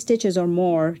take 10 stitches or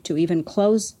more to even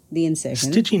close the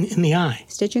incision. Stitching in the eye.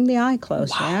 Stitching the eye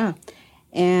closed, wow. Yeah.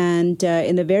 And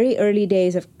in the very early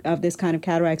days of this kind of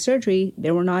cataract surgery,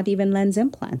 there were not even lens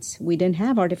implants. We didn't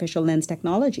have artificial lens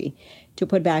technology to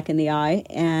put back in the eye,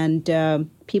 and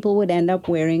people would end up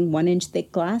wearing 1-inch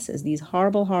thick glasses, these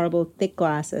horrible, horrible thick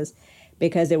glasses,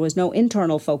 because there was no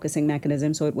internal focusing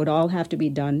mechanism, so it would all have to be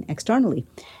done externally.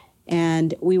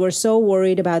 And we were so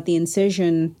worried about the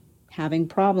incision having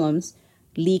problems,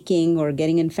 leaking or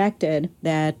getting infected,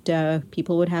 that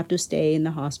people would have to stay in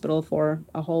the hospital for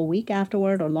a whole week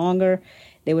afterward or longer.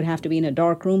 They would have to be in a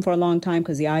dark room for a long time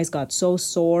because the eyes got so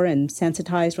sore and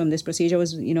sensitized from this procedure. It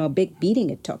was, a big beating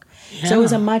it took. Yeah. So it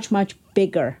was a much, much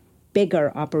bigger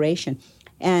operation.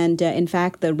 And in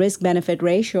fact, the risk-benefit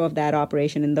ratio of that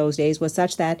operation in those days was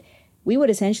such that we would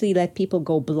essentially let people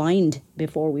go blind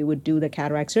before we would do the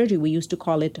cataract surgery. We used to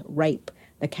call it ripe.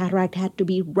 The cataract had to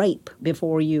be ripe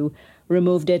before you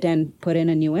removed it and put in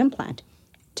a new implant.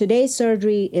 Today's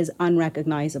surgery is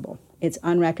unrecognizable. It's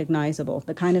unrecognizable.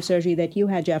 The kind of surgery that you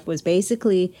had, Jeff, was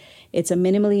basically, it's a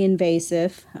minimally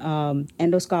invasive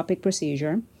endoscopic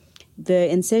procedure. The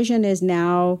incision is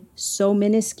now so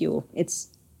minuscule, it's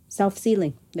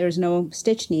self-sealing. There's no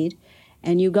stitch need.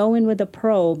 And you go in with a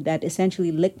probe that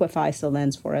essentially liquefies the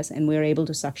lens for us, and we're able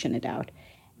to suction it out.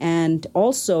 And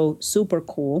also super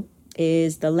cool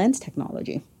is the lens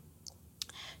technology.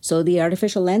 So the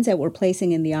artificial lens that we're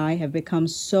placing in the eye have become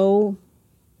so,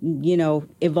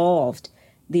 evolved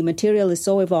the material is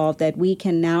so evolved that we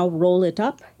can now roll it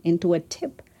up into a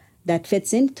tip that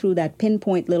fits in through that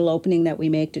pinpoint little opening that we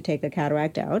make to take the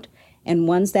cataract out. And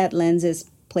once that lens is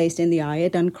placed in the eye,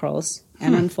 it uncurls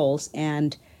and unfolds,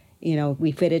 and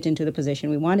we fit it into the position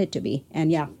we want it to be.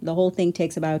 And yeah, the whole thing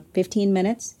takes about 15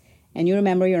 minutes. And you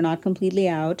remember, you're not completely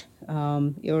out.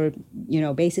 You're,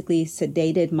 basically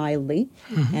sedated mildly,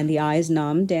 and the eye is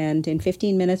numbed. And in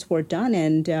 15 minutes, we're done.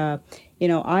 And,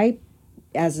 I,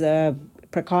 as a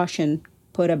precaution,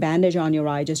 put a bandage on your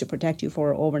eye just to protect you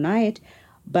for overnight.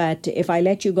 But if I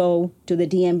let you go to the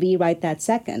DMV right that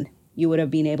second, you would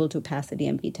have been able to pass the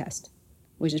DMV test,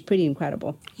 which is pretty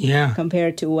incredible. Yeah.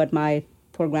 Compared to what my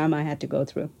poor grandma had to go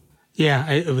through. Yeah,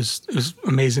 it was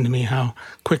amazing to me how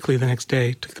quickly the next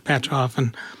day took the patch off,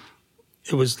 and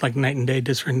it was like night and day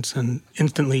difference, and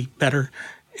instantly better.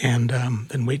 And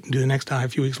then wait and do the next eye a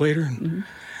few weeks later, and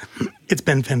it's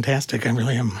been fantastic. I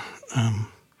really am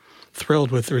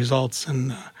thrilled with the results,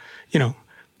 and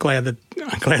glad that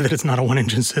it's not a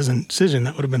 1-inch incision.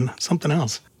 That would have been something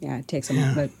else. Yeah, it takes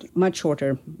a much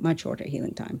shorter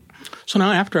healing time. So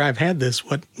now, after I've had this,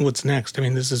 what's next? I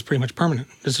mean, this is pretty much permanent.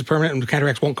 This is permanent, and the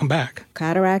cataracts won't come back.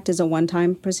 Cataract is a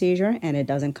one-time procedure, and it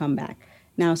doesn't come back.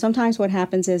 Now, sometimes what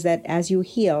happens is that as you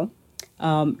heal,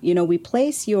 we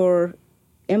place your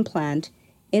implant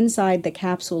inside the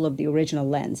capsule of the original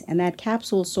lens, and that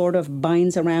capsule sort of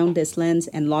binds around this lens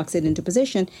and locks it into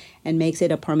position and makes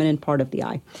it a permanent part of the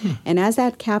eye. And as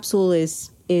that capsule is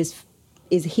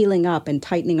healing up and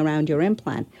tightening around your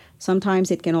implant, sometimes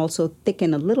it can also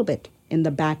thicken a little bit in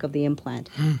the back of the implant,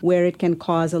 where it can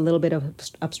cause a little bit of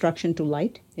obstruction to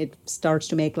light. It starts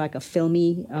to make like a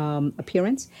filmy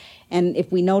appearance. And if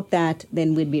we note that,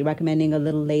 then we'd be recommending a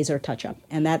little laser touch-up.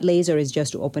 And that laser is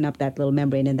just to open up that little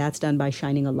membrane, and that's done by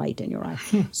shining a light in your eye.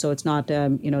 So it's not,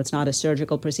 it's not a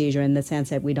surgical procedure in the sense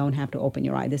that we don't have to open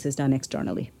your eye. This is done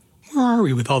externally. Where are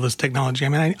we with all this technology? I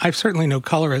mean, I certainly know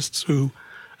colorists who,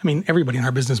 everybody in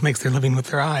our business makes their living with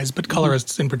their eyes, but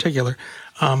colorists in particular,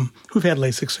 who've had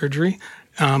LASIK surgery.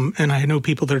 And I know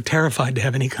people that are terrified to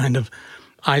have any kind of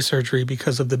eye surgery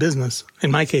because of the business.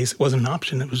 In my case, it wasn't an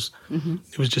option. It was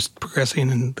just progressing,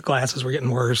 and the glasses were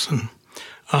getting worse. And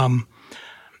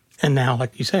now,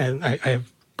 like you said, I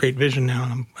have great vision now,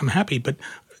 and I'm happy. But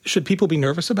should people be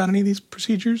nervous about any of these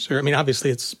procedures? Or, obviously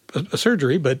it's a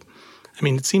surgery, but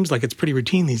it seems like it's pretty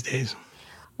routine these days.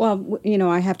 Well,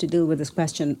 I have to deal with this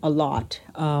question a lot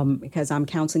because I'm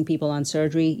counseling people on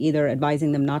surgery, either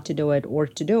advising them not to do it or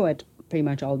to do it pretty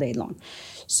much all day long.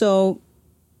 So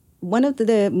one of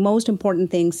the most important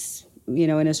things,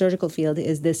 in a surgical field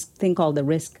is this thing called the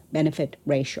risk-benefit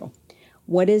ratio.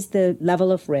 What is the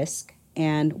level of risk,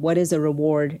 and what is the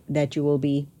reward that you will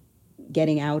be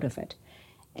getting out of it?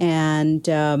 And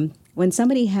when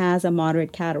somebody has a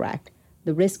moderate cataract,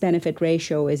 the risk-benefit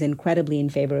ratio is incredibly in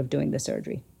favor of doing the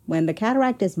surgery. When the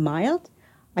cataract is mild,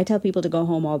 I tell people to go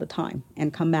home all the time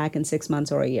and come back in 6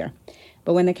 months or a year.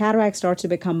 But when the cataract starts to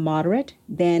become moderate,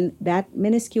 then that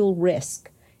minuscule risk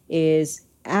is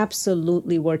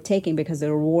absolutely worth taking because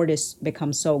the reward has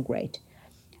become so great.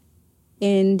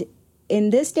 And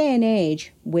in this day and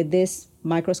age, with this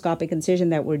microscopic incision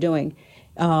that we're doing,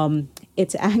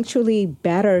 it's actually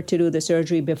better to do the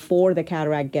surgery before the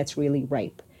cataract gets really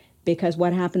ripe. Because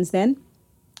what happens then?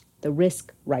 The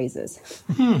risk rises.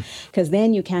 Because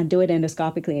then you can't do it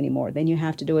endoscopically anymore. Then you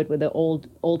have to do it with the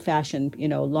old-fashioned,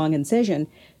 long incision.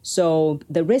 So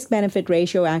the risk-benefit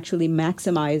ratio actually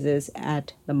maximizes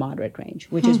at the moderate range,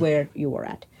 which is where you were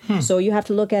at. So you have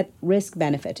to look at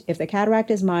risk-benefit. If the cataract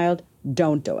is mild,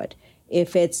 don't do it.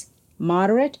 If it's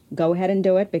moderate, go ahead and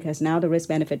do it, because now the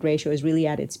risk-benefit ratio is really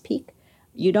at its peak.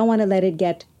 You don't want to let it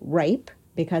get ripe,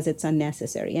 because it's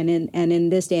unnecessary. And in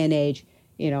this day and age,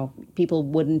 people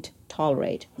wouldn't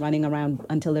tolerate running around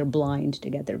until they're blind to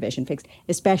get their vision fixed,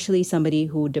 especially somebody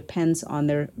who depends on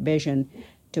their vision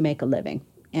to make a living.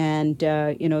 And,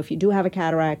 if you do have a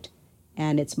cataract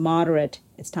and it's moderate,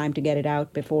 it's time to get it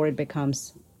out before it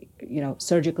becomes,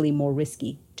 surgically more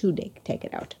risky to take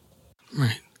it out.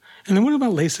 Right. And then what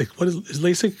about LASIK? What is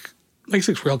LASIK?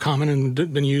 LASIK's real common and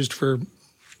been used for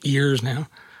years now,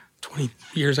 20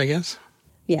 years, I guess.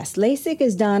 Yes, LASIK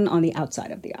is done on the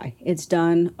outside of the eye. It's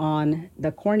done on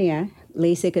the cornea.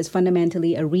 LASIK is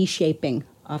fundamentally a reshaping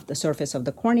of the surface of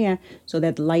the cornea so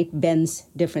that light bends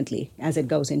differently as it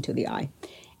goes into the eye.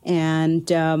 And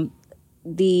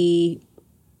the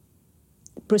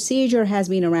procedure has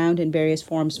been around in various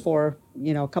forms for,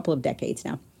 a couple of decades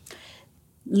now.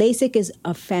 LASIK is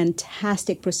a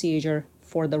fantastic procedure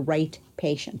for the right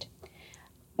patient.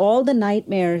 All the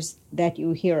nightmares that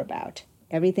you hear about,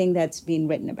 everything that's been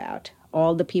written about,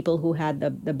 all the people who had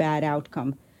the bad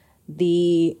outcome,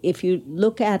 if you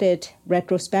look at it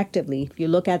retrospectively, if you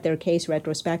look at their case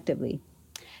retrospectively,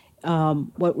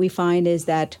 what we find is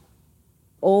that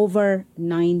over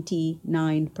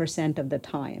 99% of the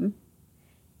time,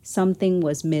 something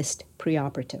was missed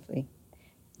preoperatively.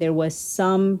 There was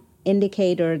some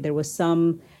indicator, there was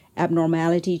some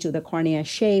abnormality to the cornea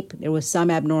shape, there was some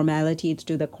abnormality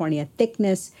to the cornea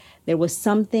thickness, there was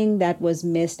something that was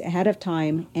missed ahead of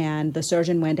time, and the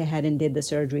surgeon went ahead and did the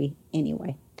surgery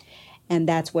anyway. And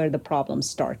that's where the problems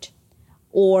start.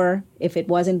 Or if it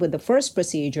wasn't with the first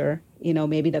procedure,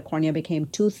 maybe the cornea became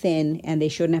too thin and they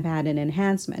shouldn't have had an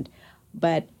enhancement,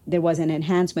 but there was an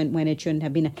enhancement when it shouldn't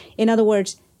have been. In other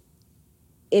words,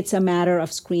 it's a matter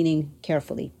of screening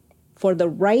carefully. For the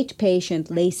right patient,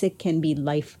 LASIK can be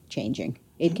life-changing.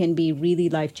 It can be really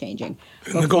life-changing.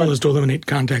 And the goal is to eliminate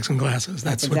contacts and glasses.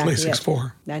 That's exactly what LASIK's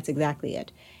for. That's exactly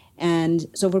it. And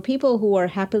so for people who are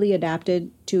happily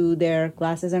adapted to their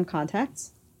glasses and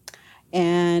contacts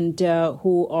and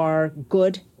who are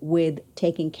good with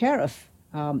taking care of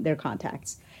their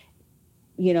contacts,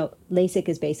 LASIK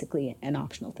is basically an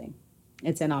optional thing.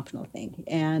 It's an optional thing.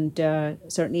 And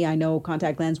certainly I know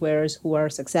contact lens wearers who are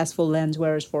successful lens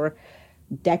wearers for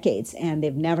decades, and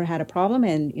they've never had a problem,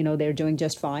 and, they're doing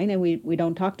just fine, and we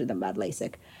don't talk to them about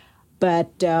LASIK.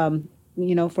 But,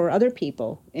 for other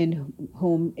people in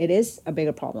whom it is a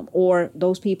bigger problem, or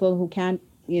those people who can't,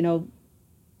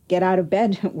 get out of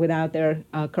bed without their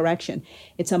correction,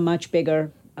 it's a much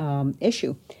bigger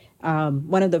issue.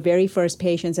 One of the very first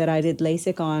patients that I did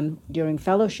LASIK on during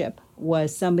fellowship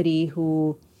was somebody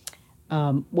who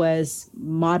was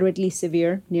moderately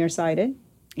severe nearsighted,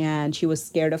 and she was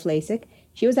scared of LASIK.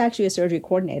 She was actually a surgery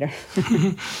coordinator.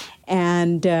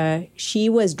 And she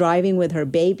was driving with her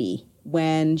baby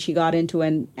when she got into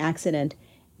an accident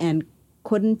and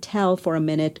couldn't tell for a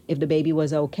minute if the baby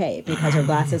was okay because her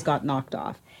glasses got knocked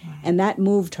off. And that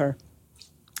moved her.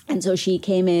 And so she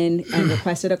came in and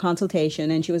requested a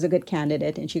consultation, and she was a good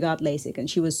candidate, and she got LASIK, and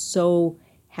she was so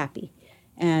happy.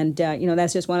 And,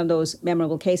 that's just one of those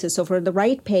memorable cases. So for the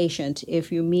right patient,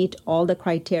 if you meet all the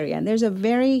criteria, and there's a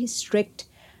very strict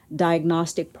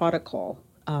diagnostic protocol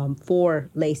for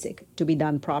LASIK to be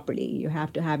done properly. You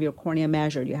have to have your cornea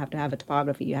measured. You have to have a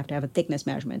topography. You have to have a thickness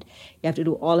measurement. You have to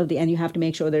do all of and you have to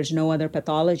make sure there's no other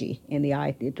pathology in the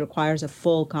eye. It requires a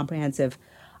full comprehensive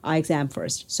eye exam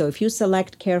first. So if you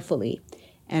select carefully,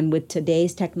 and with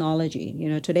today's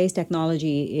technology, today's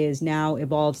technology is now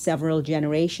evolved several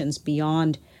generations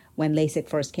beyond when LASIK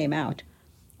first came out.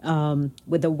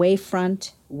 With the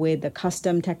wavefront, with the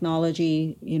custom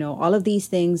technology, all of these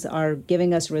things are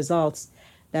giving us results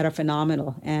that are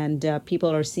phenomenal. And people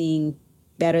are seeing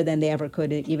better than they ever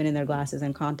could, even in their glasses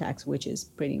and contacts, which is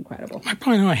pretty incredible. I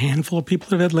probably know a handful of people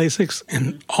that have had LASIKs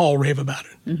and all rave about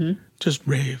it. Mm-hmm. Just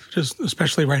rave. Just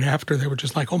especially right after, they were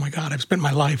just like, oh my God, I've spent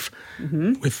my life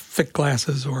with thick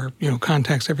glasses or,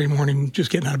 contacts every morning, just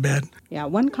getting out of bed. Yeah,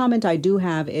 one comment I do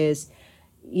have is,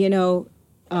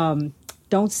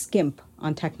 don't skimp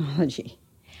on technology.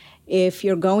 If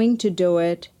you're going to do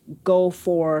it, go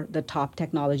for the top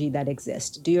technology that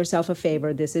exists. Do yourself a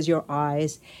favor. This is your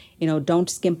eyes. Don't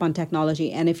skimp on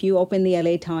technology. And if you open the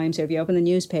LA Times or if you open the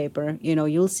newspaper,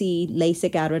 you'll see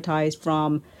LASIK advertised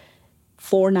from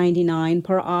 $499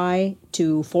 per eye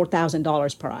to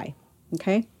 $4,000 per eye.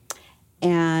 Okay?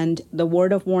 And the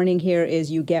word of warning here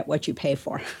is you get what you pay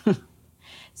for.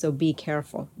 So be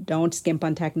careful. Don't skimp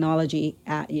on technology.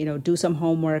 Do some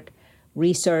homework.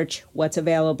 Research what's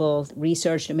available,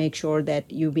 research to make sure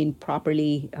that you've been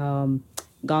properly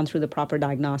gone through the proper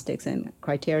diagnostics and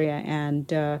criteria. And,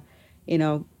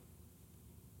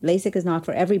 LASIK is not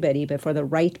for everybody, but for the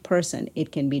right person,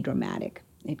 it can be dramatic.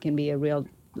 It can be a real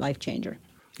life changer.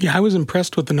 Yeah, I was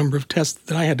impressed with the number of tests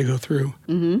that I had to go through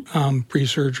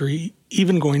pre-surgery,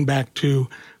 even going back to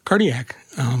cardiac.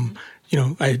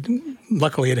 I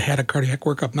luckily had a cardiac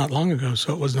workup not long ago,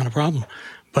 so it was not a problem.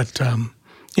 But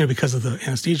because of the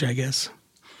anesthesia, I guess.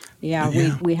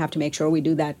 Yeah, we have to make sure we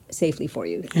do that safely for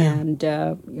you. Yeah. And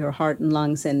your heart and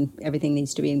lungs and everything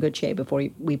needs to be in good shape before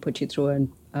we put you through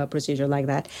a procedure like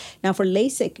that. Now, for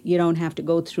LASIK, you don't have to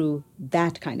go through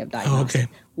that kind of diagnosis. Oh,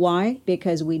 okay. Why?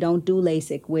 Because we don't do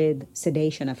LASIK with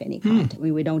sedation of any kind.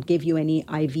 We don't give you any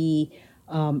IV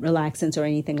relaxants or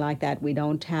anything like that. We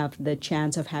don't have the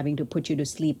chance of having to put you to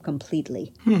sleep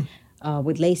completely.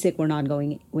 With LASIK,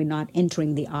 we're not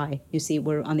entering the eye. You see,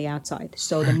 we're on the outside.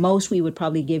 So the most we would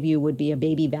probably give you would be a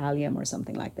baby Valium or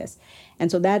something like this.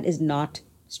 And so that is not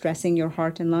stressing your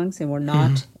heart and lungs, and we're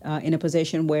not in a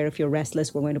position where if you're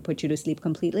restless, we're going to put you to sleep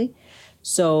completely.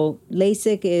 So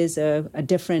LASIK is a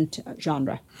different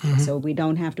genre. So we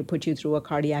don't have to put you through a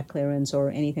cardiac clearance or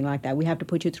anything like that. We have to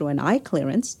put you through an eye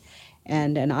clearance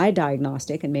and an eye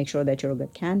diagnostic and make sure that you're a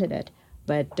good candidate.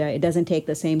 But it doesn't take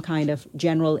the same kind of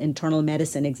general internal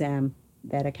medicine exam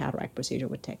that a cataract procedure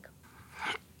would take.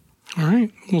 All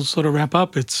right. We'll sort of wrap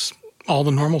up. It's all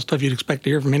the normal stuff you'd expect to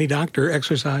hear from any doctor: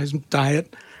 exercise,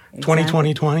 diet,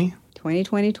 Exactly. 20-20-20.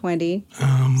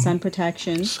 20-20-20, sun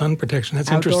protection. Sun protection, that's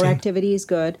Outdoor interesting. activity is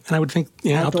good. And I would think,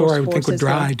 Outdoor outdoor I would think sports would as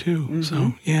well. dry too.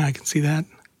 So, yeah, I can see that.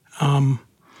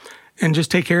 And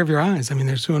just take care of your eyes. I mean,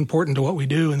 they're so important to what we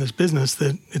do in this business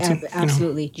that it's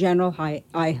Absolutely. General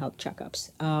eye health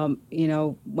checkups.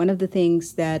 One of the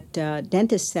things that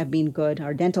dentists have been good,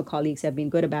 our dental colleagues have been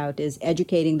good about, is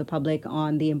educating the public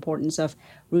on the importance of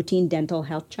routine dental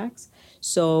health checks.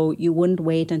 So you wouldn't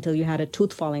wait until you had a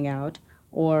tooth falling out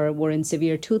or were in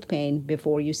severe tooth pain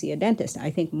before you see a dentist.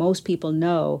 I think most people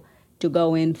know to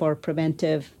go in for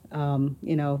preventive,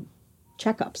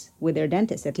 checkups with their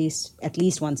dentist at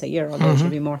least once a year, although it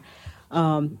should be more.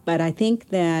 But I think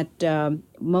that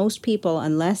most people,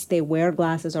 unless they wear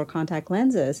glasses or contact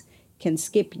lenses, can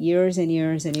skip years and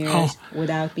years and years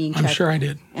without being checked. I'm sure I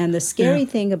did. And the scary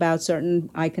thing about certain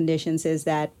eye conditions is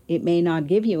that it may not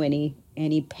give you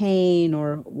any pain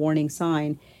or warning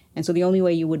sign. And so the only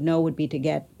way you would know would be to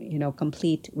get,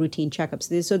 complete routine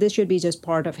checkups. So this should be just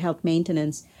part of health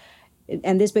maintenance.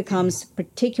 And this becomes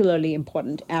particularly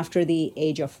important after the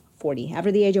age of 40. After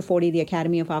the age of 40, the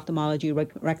Academy of Ophthalmology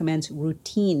recommends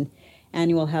routine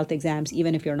annual health exams,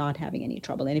 even if you're not having any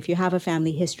trouble. And if you have a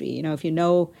family history, if you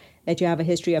know that you have a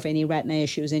history of any retina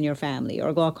issues in your family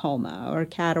or glaucoma or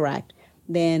cataract,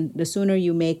 then the sooner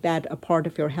you make that a part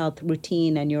of your health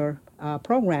routine and your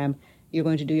program, you're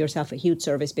going to do yourself a huge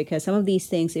service, because some of these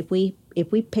things, if we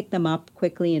pick them up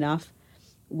quickly enough,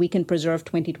 we can preserve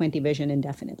 20/20 vision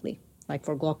indefinitely, like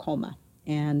for glaucoma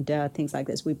and things like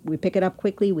this. We pick it up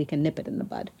quickly, we can nip it in the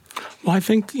bud. Well, I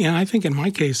think in my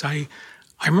case, I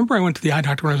remember I went to the eye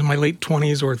doctor when I was in my late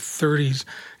 20s or 30s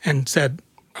and said,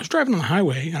 I was driving on the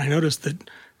highway and I noticed that,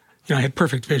 I had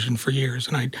perfect vision for years.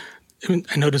 And I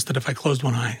noticed that if I closed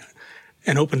one eye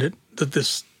and opened it, that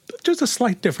this just a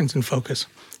slight difference in focus.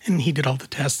 And he did all the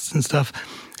tests and stuff.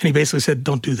 And he basically said,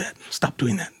 don't do that. Stop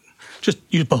doing that. Just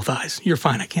use both eyes. You're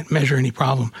fine. I can't measure any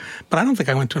problem. But I don't think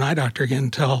I went to an eye doctor again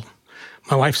until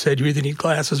my wife said, you either need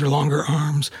glasses or longer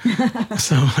arms.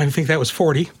 So I think that was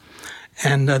 40.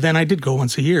 And then I did go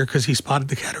once a year because he spotted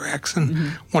the cataracts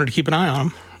and wanted to keep an eye on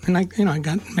them. And I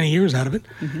got many years out of it.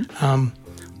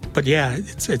 But yeah,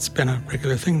 it's been a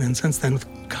regular thing since then with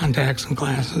contacts and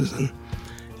glasses and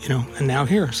now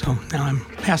here. So now I'm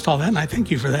past all that, and I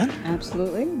thank you for that.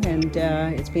 Absolutely. And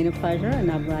it's been a pleasure, and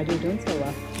I'm glad you're doing so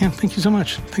well. Yeah, thank you so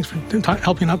much. Thanks for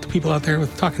helping out the people out there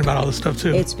with talking about all this stuff,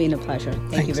 too. It's been a pleasure.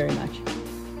 Thank you very much.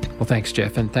 Well, thanks,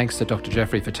 Jeff, and thanks to Dr.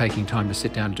 Jeffrey for taking time to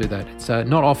sit down and do that. It's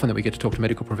not often that we get to talk to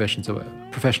medical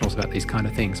professionals about these kind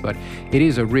of things, but it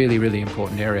is a really, really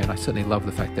important area, and I certainly love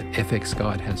the fact that FX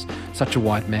Guide has such a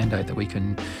wide mandate that we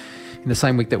can, in the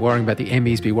same week that we're worrying about the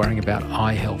Emmys, be worrying about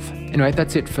eye health. Anyway,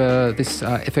 that's it for this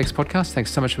FX podcast. Thanks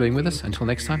so much for being with us. Until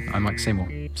next time, I'm Mike Seymour.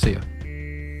 See you.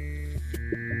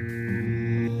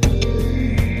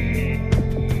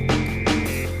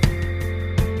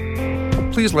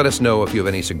 Please let us know if you have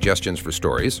any suggestions for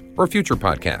stories or future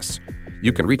podcasts.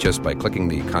 You can reach us by clicking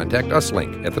the Contact Us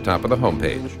link at the top of the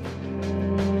homepage.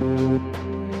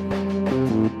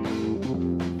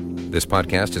 This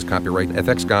podcast is copyright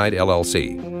FX Guide,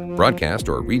 LLC. Broadcast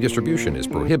or redistribution is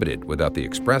prohibited without the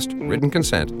expressed written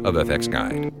consent of FX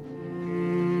Guide.